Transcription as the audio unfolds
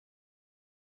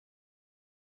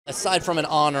Aside from an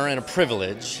honor and a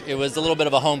privilege, it was a little bit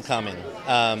of a homecoming.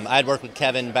 I'd worked with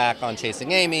Kevin back on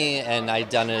Chasing Amy, and I'd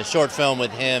done a short film with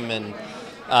him, and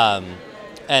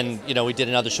we did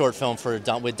another short film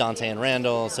with Dante and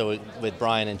Randall, so with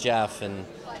Brian and Jeff, and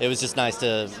it was just nice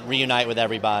to reunite with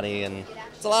everybody. And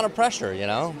it's a lot of pressure,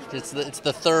 It's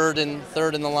the third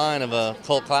in the line of a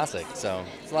cult classic, so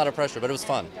it's a lot of pressure, but it was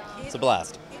fun. It's a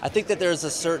blast. I think that there's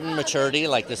a certain maturity,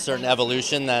 like this certain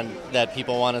evolution that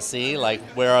people want to see, like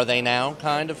where are they now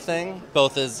kind of thing,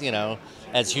 both as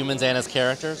humans and as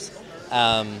characters.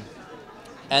 And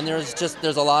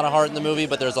there's a lot of heart in the movie,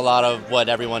 but there's a lot of what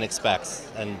everyone expects,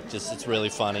 and it's really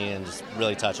funny and just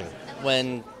really touching.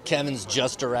 When Kevin's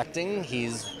just directing,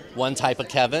 he's one type of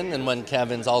Kevin, and when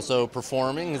Kevin's also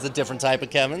performing, he's a different type of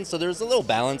Kevin. So there's a little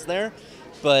balance there,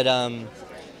 but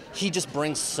he just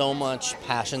brings so much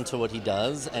passion to what he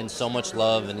does and so much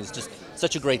love, and he's just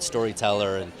such a great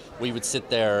storyteller. And we would sit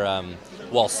there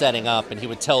while setting up, and he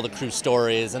would tell the crew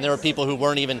stories, and there were people who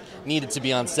weren't even needed to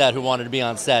be on set who wanted to be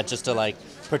on set just to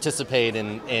participate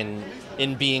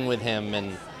in being with him.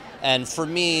 And for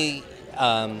me,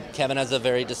 Kevin has a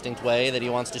very distinct way that he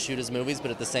wants to shoot his movies,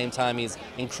 but at the same time he's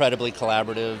incredibly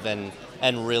collaborative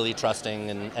and really trusting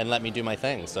and let me do my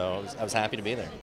thing, so I was happy to be there.